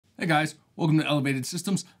Hey guys, welcome to Elevated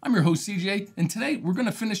Systems. I'm your host CJ, and today we're going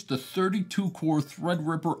to finish the 32-core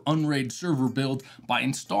Threadripper Unraid server build by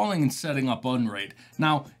installing and setting up Unraid.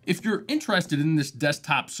 Now, if you're interested in this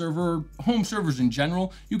desktop server, home servers in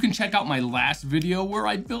general, you can check out my last video where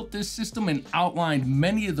I built this system and outlined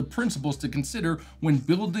many of the principles to consider when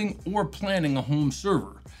building or planning a home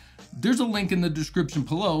server. There's a link in the description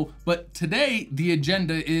below, but today the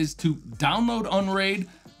agenda is to download Unraid,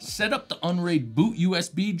 set up the Unraid boot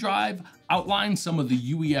USB drive, outline some of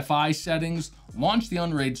the UEFI settings, launch the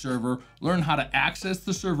Unraid server, learn how to access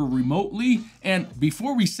the server remotely, and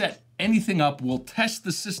before we set anything up, we'll test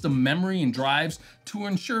the system memory and drives to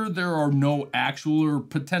ensure there are no actual or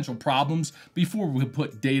potential problems before we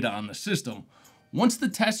put data on the system. Once the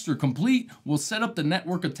tests are complete, we'll set up the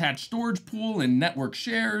network attached storage pool and network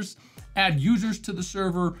shares, add users to the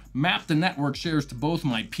server, map the network shares to both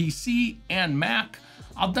my PC and Mac.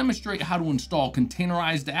 I'll demonstrate how to install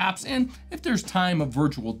containerized apps and, if there's time, a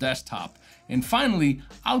virtual desktop. And finally,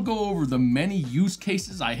 I'll go over the many use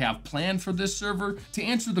cases I have planned for this server to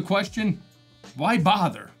answer the question, why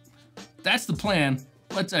bother? That's the plan.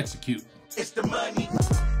 Let's execute. It's the money.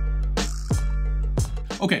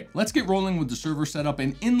 Okay, let's get rolling with the server setup,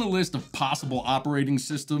 and in the list of possible operating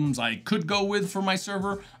systems I could go with for my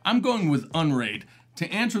server, I'm going with Unraid.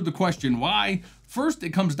 To answer the question why, first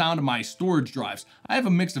it comes down to my storage drives. I have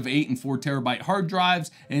a mix of 8 and 4 terabyte hard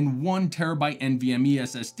drives and 1 terabyte NVMe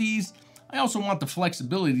SSDs. I also want the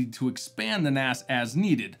flexibility to expand the NAS as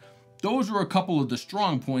needed. Those are a couple of the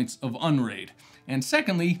strong points of Unraid. And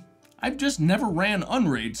secondly, I've just never ran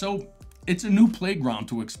Unraid, so it's a new playground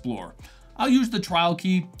to explore. I'll use the trial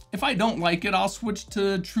key. If I don't like it, I'll switch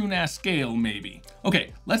to TrueNAS Scale maybe.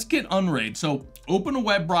 Okay, let's get Unraid. So open a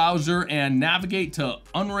web browser and navigate to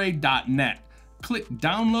unraid.net. Click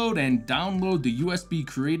download and download the USB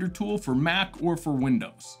creator tool for Mac or for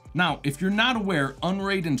Windows. Now, if you're not aware,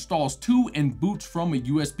 Unraid installs to and boots from a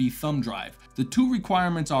USB thumb drive. The two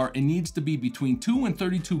requirements are it needs to be between 2 and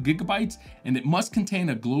 32 gigabytes and it must contain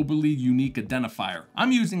a globally unique identifier.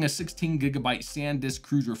 I'm using a 16 gigabyte SanDisk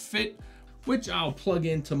Cruiser Fit, which I'll plug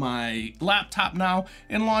into my laptop now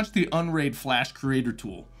and launch the Unraid Flash Creator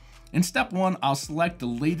tool. In step 1, I'll select the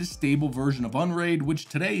latest stable version of Unraid, which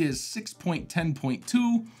today is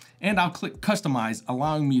 6.10.2, and I'll click Customize,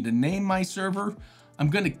 allowing me to name my server. I'm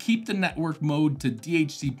going to keep the network mode to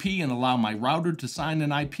DHCP and allow my router to sign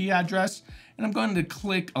an IP address. And I'm going to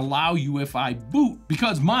click Allow UEFI Boot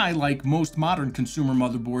because like most modern consumer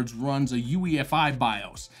motherboards, runs a UEFI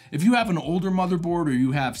BIOS. If you have an older motherboard or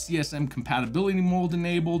you have CSM compatibility mode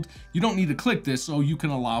enabled, you don't need to click this, so you can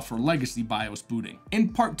allow for legacy BIOS booting. In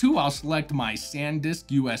part 2, I'll select my SanDisk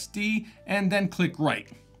USD and then click Write.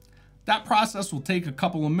 That process will take a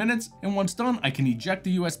couple of minutes, and once done, I can eject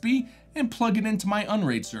the USB and plug it into my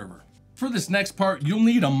Unraid server. For this next part, you'll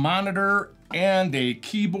need a monitor and a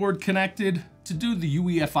keyboard connected to do the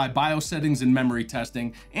UEFI BIOS settings and memory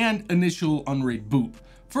testing and initial Unraid boot.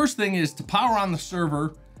 First thing is to power on the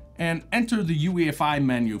server and enter the UEFI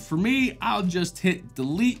menu. For me, I'll just hit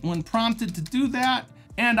delete when prompted to do that,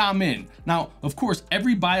 and I'm in. Now, of course,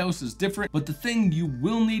 every BIOS is different, but the thing you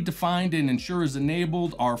will need to find and ensure is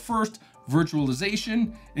enabled are first,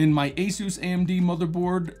 virtualization. In my Asus AMD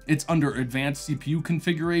motherboard, it's under advanced CPU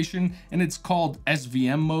configuration and it's called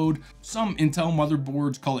SVM mode. Some Intel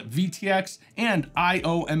motherboards call it VTX, and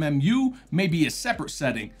IOMMU may be a separate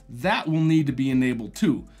setting. That will need to be enabled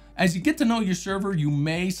too. As you get to know your server, you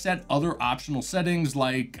may set other optional settings,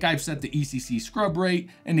 like I've set the ECC scrub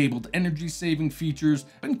rate, enabled energy saving features,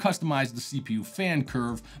 and customized the CPU fan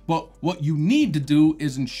curve. But what you need to do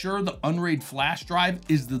is ensure the Unraid flash drive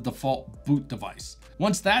is the default boot device.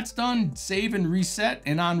 Once that's done, save and reset,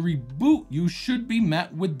 and on reboot, you should be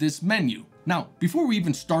met with this menu. Now, before we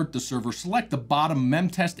even start the server, select the bottom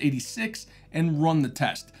memtest86 and run the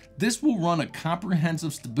test. This will run a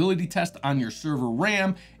comprehensive stability test on your server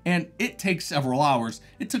RAM, and it takes several hours.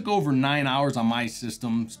 It took over 9 hours on my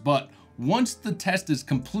systems, but once the test is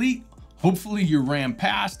complete, hopefully your RAM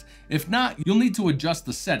passed. If not, you'll need to adjust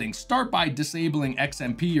the settings. Start by disabling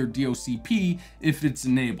XMP or DOCP if it's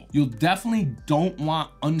enabled. You'll definitely don't want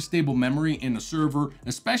unstable memory in a server,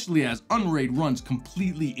 especially as Unraid runs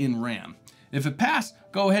completely in RAM. If it passed,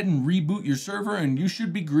 go ahead and reboot your server and you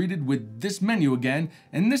should be greeted with this menu again,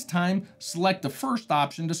 and this time select the first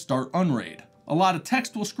option to start Unraid. A lot of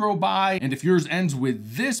text will scroll by, and if yours ends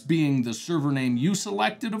with this being the server name you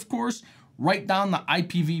selected, of course, write down the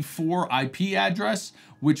IPv4 IP address,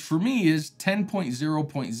 which for me is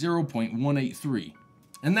 10.0.0.183.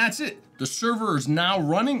 And that's it. the server is now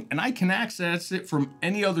running and I can access it from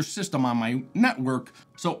any other system on my network.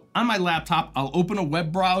 So on my laptop, I'll open a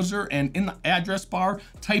web browser and in the address bar,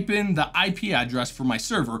 type in the IP address for my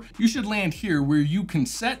server. You should land here where you can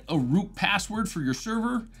set a root password for your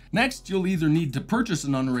server. Next, you'll either need to purchase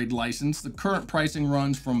an Unraid license. The current pricing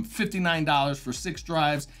runs from $59 for 6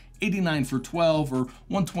 drives, $89 for 12, or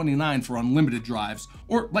 $129 for unlimited drives.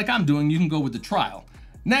 Or like I'm doing, you can go with the trial.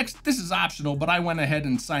 Next, this is optional, but I went ahead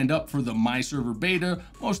and signed up for the My Server beta,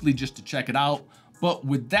 mostly just to check it out. But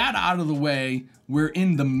with that out of the way, we're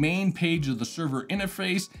in the main page of the server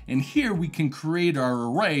interface, and here we can create our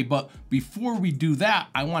array. But before we do that,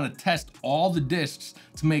 I want to test all the disks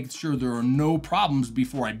to make sure there are no problems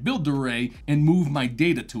before I build the array and move my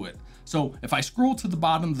data to it. So if I scroll to the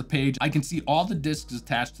bottom of the page, I can see all the disks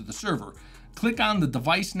attached to the server. Click on the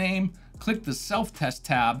device name, click the self-test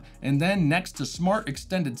tab, and then next to Smart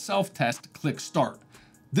Extended Self-Test, click Start.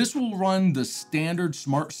 This will run the standard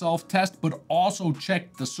Smart Self-Test, but also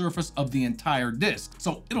check the surface of the entire disk.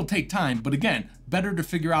 So it'll take time, but again, better to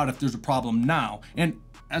figure out if there's a problem now. And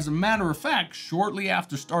as a matter of fact, shortly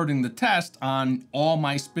after starting the test on all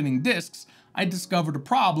my spinning disks, I discovered a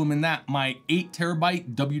problem in that my 8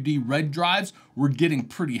 terabyte WD RAID drives were getting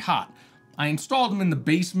pretty hot. I installed them in the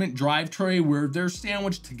basement drive tray where they're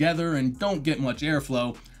sandwiched together and don't get much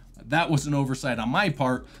airflow. That was an oversight on my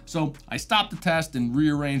part, so I stopped the test and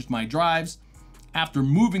rearranged my drives. After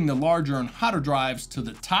moving the larger and hotter drives to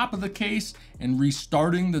the top of the case and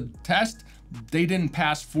restarting the test, they didn't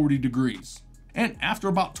pass 40 degrees. And after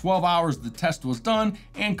about 12 hours, the test was done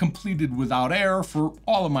and completed without error for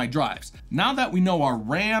all of my drives. Now that we know our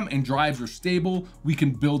RAM and drives are stable, we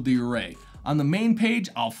can build the array. On the main page,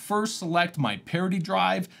 I'll first select my parity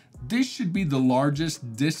drive. This should be the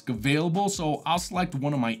largest disk available, so I'll select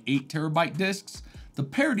one of my 8 terabyte disks. The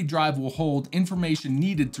parity drive will hold information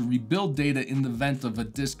needed to rebuild data in the event of a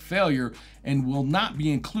disk failure and will not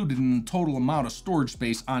be included in the total amount of storage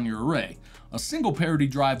space on your array. A single parity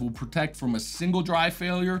drive will protect from a single drive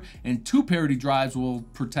failure, and 2 parity drives will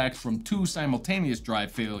protect from 2 simultaneous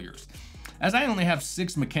drive failures. As I only have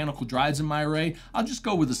 6 mechanical drives in my array, I'll just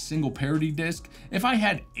go with a single parity disk. If I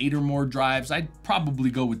had 8 or more drives, I'd probably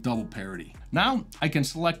go with double parity. Now I can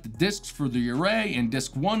select the disks for the array, and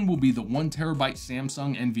disk 1 will be the 1 terabyte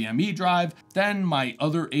Samsung NVMe drive, then my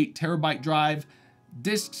other 8 terabyte drive.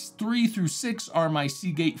 Disks 3 through 6 are my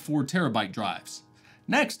Seagate 4 terabyte drives.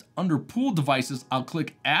 Next, under pool devices, I'll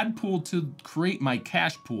click add pool to create my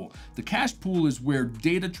cache pool. The cache pool is where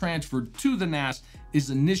data transferred to the NAS is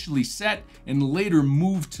initially set and later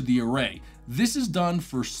moved to the array. This is done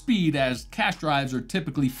for speed as cache drives are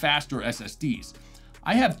typically faster SSDs.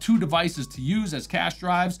 I have 2 devices to use as cache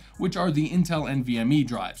drives, which are the Intel NVMe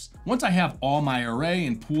drives. Once I have all my array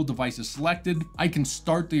and pool devices selected, I can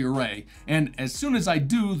start the array, and as soon as I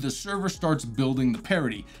do, the server starts building the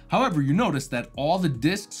parity. However, you notice that all the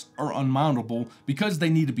disks are unmountable because they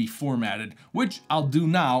need to be formatted, which I'll do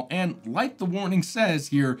now, and like the warning says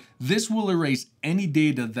here, this will erase any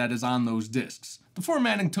data that is on those disks. The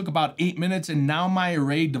formatting took about 8 minutes, and now my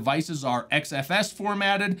array devices are XFS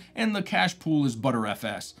formatted and the cache pool is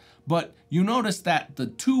ButterFS. But you notice that the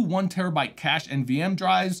 2 1 terabyte cache NVM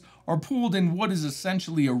drives are pooled in what is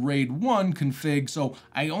essentially a RAID 1 config, so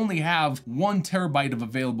I only have 1 terabyte of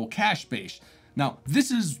available cache space. Now,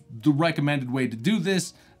 this is the recommended way to do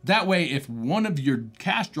this. That way, if one of your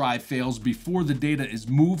cache drive fails before the data is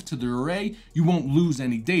moved to the array, you won't lose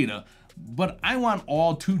any data. But I want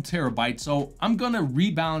all 2 terabytes, so I'm gonna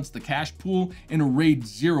rebalance the cache pool in a RAID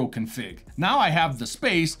 0 config. Now I have the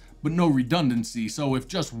space, but no redundancy, so if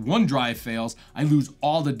just one drive fails, I lose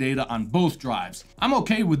all the data on both drives. I'm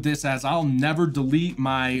okay with this as I'll never delete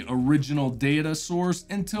my original data source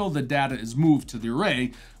until the data is moved to the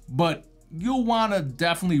array, but you'll wanna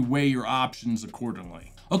definitely weigh your options accordingly.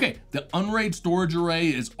 Okay, the Unraid storage array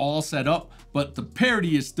is all set up, but the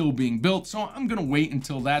parity is still being built, so I'm gonna wait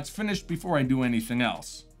until that's finished before I do anything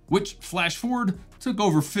else. Which, flash forward, took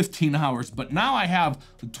over 15 hours, but now I have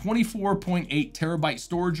the 24.8 terabyte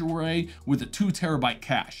storage array with a 2 terabyte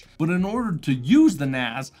cache. But in order to use the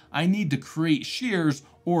NAS, I need to create shares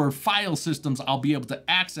or file systems I'll be able to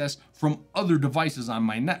access from other devices on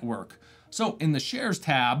my network. So in the Shares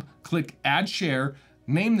tab, click Add Share,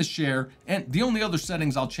 name the share, and the only other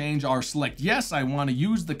settings I'll change are select yes, I want to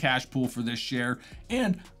use the cache pool for this share,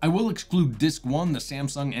 and I will exclude disk 1, the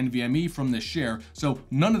Samsung NVMe, from this share, so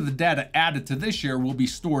none of the data added to this share will be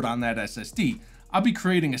stored on that SSD. I'll be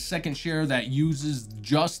creating a second share that uses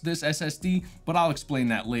just this SSD, but I'll explain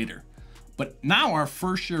that later. But now our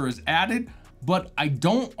first share is added, but I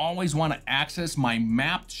don't always want to access my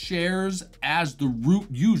mapped shares as the root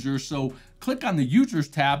user. So click on the users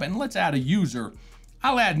tab and let's add a user.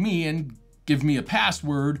 I'll add me and give me a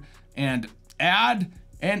password and add.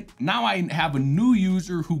 And now I have a new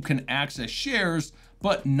user who can access shares,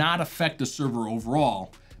 but not affect the server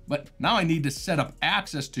overall. But now I need to set up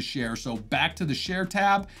access to share. So back to the share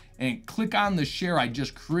tab and click on the share I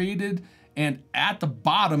just created. And at the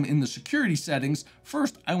bottom in the security settings,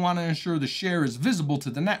 first I want to ensure the share is visible to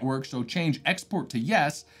the network. So change export to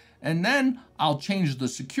yes. And then I'll change the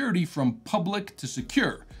security from public to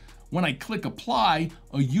secure. When I click apply,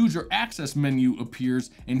 a user access menu appears,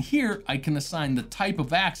 and here I can assign the type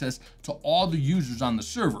of access to all the users on the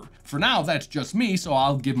server. For now, that's just me, so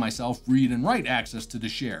I'll give myself read and write access to the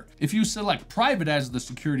share. If you select private as the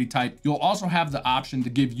security type, you'll also have the option to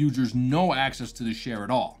give users no access to the share at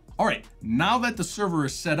all. All right, now that the server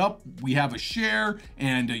is set up, we have a share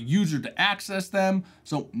and a user to access them.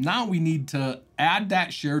 So now we need to add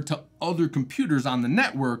that share to other computers on the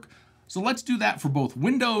network. So let's do that for both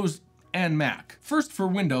Windows and Mac. First, for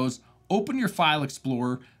Windows, open your File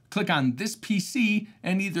Explorer, click on this PC,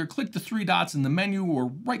 and either click the three dots in the menu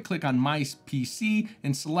or right-click on My PC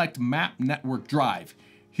and select Map Network Drive.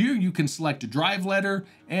 Here you can select a drive letter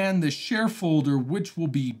and the share folder, which will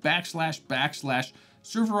be //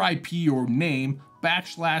 server IP or name, /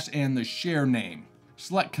 and the share name.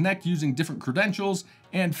 Select connect using different credentials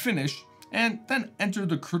and finish, and then enter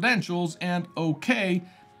the credentials and OK.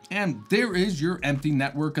 And there is your empty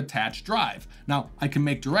network attached drive. Now I can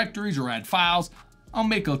make directories or add files. I'll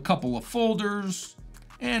make a couple of folders.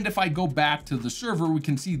 And if I go back to the server, we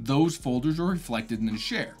can see those folders are reflected in the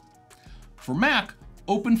share. For Mac,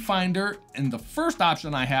 open Finder, and the first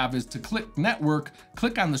option I have is to click network,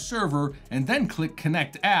 click on the server, and then click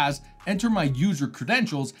connect as, enter my user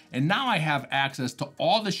credentials, and now I have access to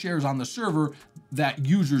all the shares on the server that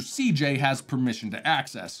user CJ has permission to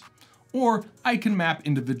access. Or I can map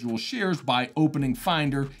individual shares by opening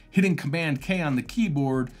Finder, hitting Command K on the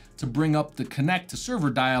keyboard to bring up the connect to server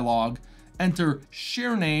dialog, enter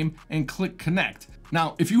share name and click connect.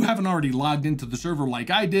 Now, if you haven't already logged into the server like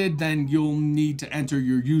I did, then you'll need to enter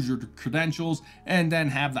your user credentials and then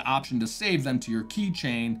have the option to save them to your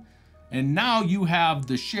keychain. And now you have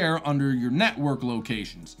the share under your network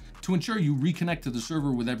locations. To ensure you reconnect to the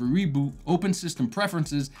server with every reboot, open System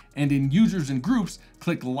Preferences, and in Users and Groups,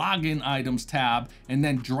 click Login Items tab, and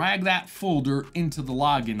then drag that folder into the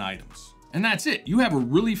login items. And that's it. You have a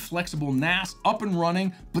really flexible NAS up and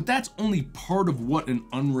running, but that's only part of what an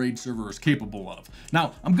Unraid server is capable of.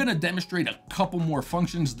 Now, I'm gonna demonstrate a couple more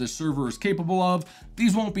functions the server is capable of.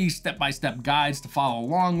 These won't be step-by-step guides to follow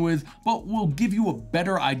along with, but will give you a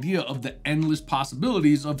better idea of the endless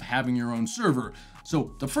possibilities of having your own server.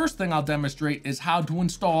 So the first thing I'll demonstrate is how to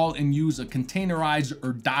install and use a containerized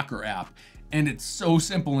or Docker app. And it's so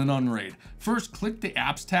simple in Unraid. First, click the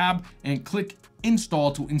Apps tab and click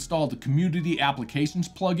Install to install the Community Applications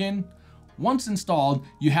plugin. Once installed,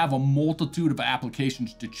 you have a multitude of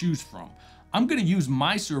applications to choose from. I'm going to use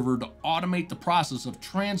my server to automate the process of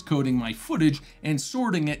transcoding my footage and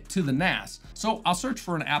sorting it to the NAS. So I'll search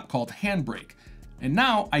for an app called Handbrake. And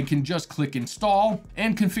now I can just click Install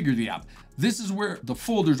and configure the app. This is where the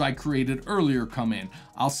folders I created earlier come in.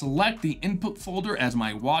 I'll select the input folder as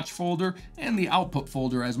my watch folder and the output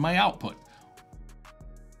folder as my output.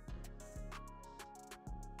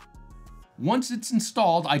 Once it's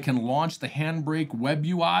installed, I can launch the Handbrake web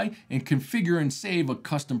UI and configure and save a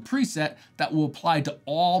custom preset that will apply to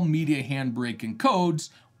all media Handbrake encodes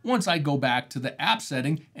once I go back to the app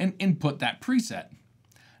setting and input that preset.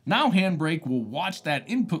 Now Handbrake will watch that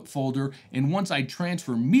input folder, and once I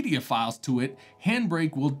transfer media files to it,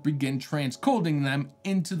 Handbrake will begin transcoding them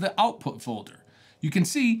into the output folder. You can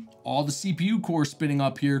see all the CPU cores spinning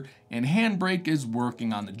up here, and Handbrake is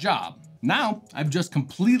working on the job. Now I've just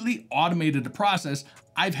completely automated a process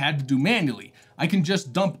I've had to do manually. I can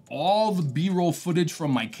just dump all the B-roll footage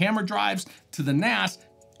from my camera drives to the NAS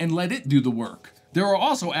and let it do the work. There are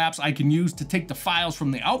also apps I can use to take the files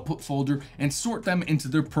from the output folder and sort them into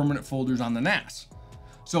their permanent folders on the NAS.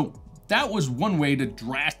 So that was one way to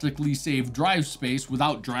drastically save drive space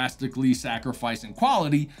without drastically sacrificing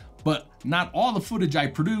quality, but not all the footage I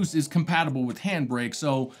produce is compatible with Handbrake,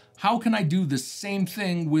 so how can I do the same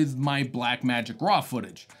thing with my Blackmagic RAW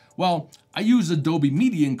footage? Well, I use Adobe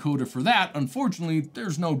Media Encoder for that. Unfortunately,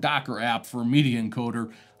 there's no Docker app for Media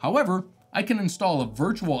Encoder. However, I can install a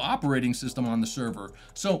virtual operating system on the server.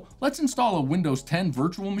 So let's install a Windows 10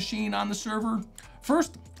 virtual machine on the server.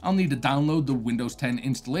 First, I'll need to download the Windows 10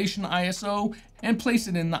 installation ISO and place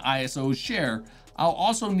it in the ISO share. I'll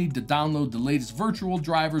also need to download the latest virtual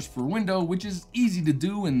drivers for Windows, which is easy to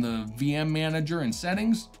do in the VM Manager and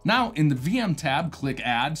Settings. Now in the VM tab, click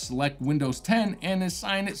Add, select Windows 10 and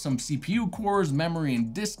assign it some CPU cores, memory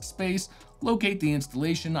and disk space. Locate the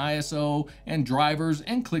installation ISO and drivers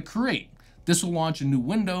and click Create. This will launch a new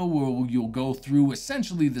window where you'll go through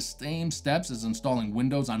essentially the same steps as installing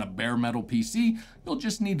Windows on a bare metal PC. You'll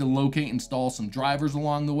just need to locate and install some drivers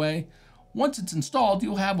along the way. Once it's installed,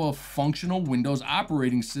 you'll have a functional Windows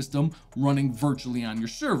operating system running virtually on your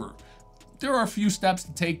server. There are a few steps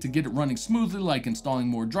to take to get it running smoothly, like installing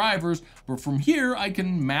more drivers, but from here I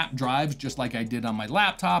can map drives just like I did on my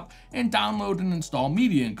laptop and download and install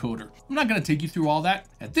Media Encoder. I'm not going to take you through all that.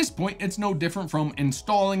 At this point, it's no different from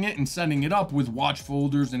installing it and setting it up with watch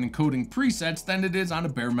folders and encoding presets than it is on a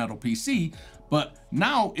bare metal PC, but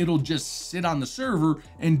now it'll just sit on the server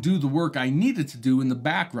and do the work I need it to do in the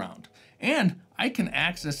background. And I can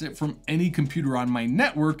access it from any computer on my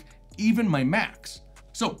network, even my Macs.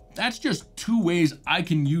 So that's just 2 ways I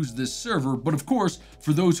can use this server, but of course,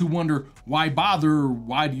 for those who wonder why bother,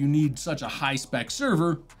 why do you need such a high-spec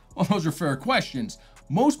server? Well, those are fair questions.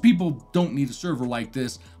 Most people don't need a server like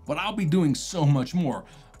this, but I'll be doing so much more.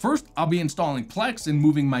 First, I'll be installing Plex and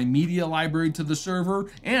moving my media library to the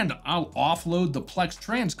server, and I'll offload the Plex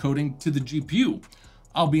transcoding to the GPU.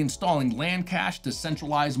 I'll be installing LAN cache to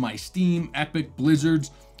centralize my Steam, Epic,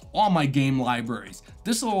 Blizzards, all my game libraries.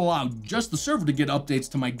 This will allow just the server to get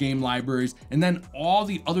updates to my game libraries, and then all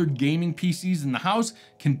the other gaming PCs in the house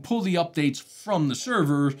can pull the updates from the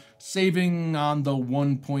server, saving on the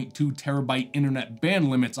 1.2 terabyte internet band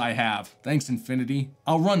limits I have. Thanks, Infinity.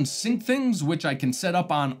 I'll run SyncThings, which I can set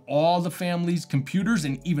up on all the family's computers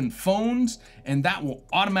and even phones, and that will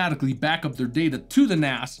automatically back up their data to the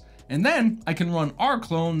NAS. And then I can run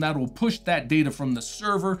rclone that will push that data from the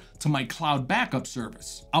server to my cloud backup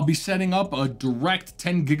service. I'll be setting up a direct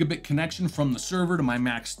 10 gigabit connection from the server to my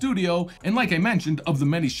Mac Studio. And like I mentioned, of the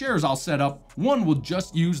many shares I'll set up, one will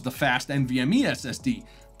just use the fast NVMe SSD.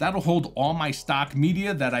 That'll hold all my stock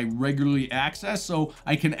media that I regularly access, so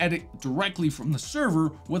I can edit directly from the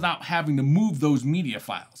server without having to move those media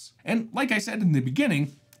files. And like I said in the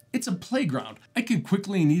beginning, it's a playground. I can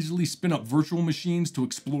quickly and easily spin up virtual machines to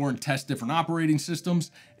explore and test different operating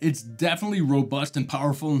systems. It's definitely robust and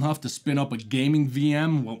powerful enough to spin up a gaming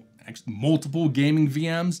VM, well, actually multiple gaming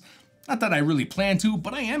VMs. Not that I really plan to,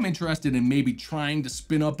 but I am interested in maybe trying to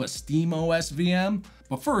spin up a SteamOS VM.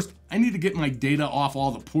 But first, I need to get my data off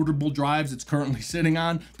all the portable drives it's currently sitting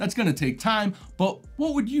on. That's gonna take time, but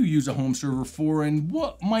what would you use a home server for, and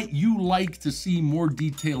what might you like to see more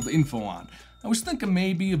detailed info on? I was thinking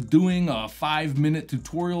maybe of doing a 5-minute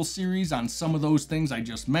tutorial series on some of those things I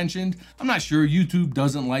just mentioned. I'm not sure, YouTube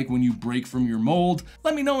doesn't like when you break from your mold.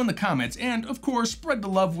 Let me know in the comments, and of course, spread the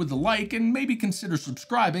love with a like and maybe consider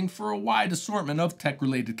subscribing for a wide assortment of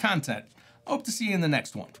tech-related content. I hope to see you in the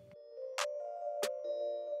next one.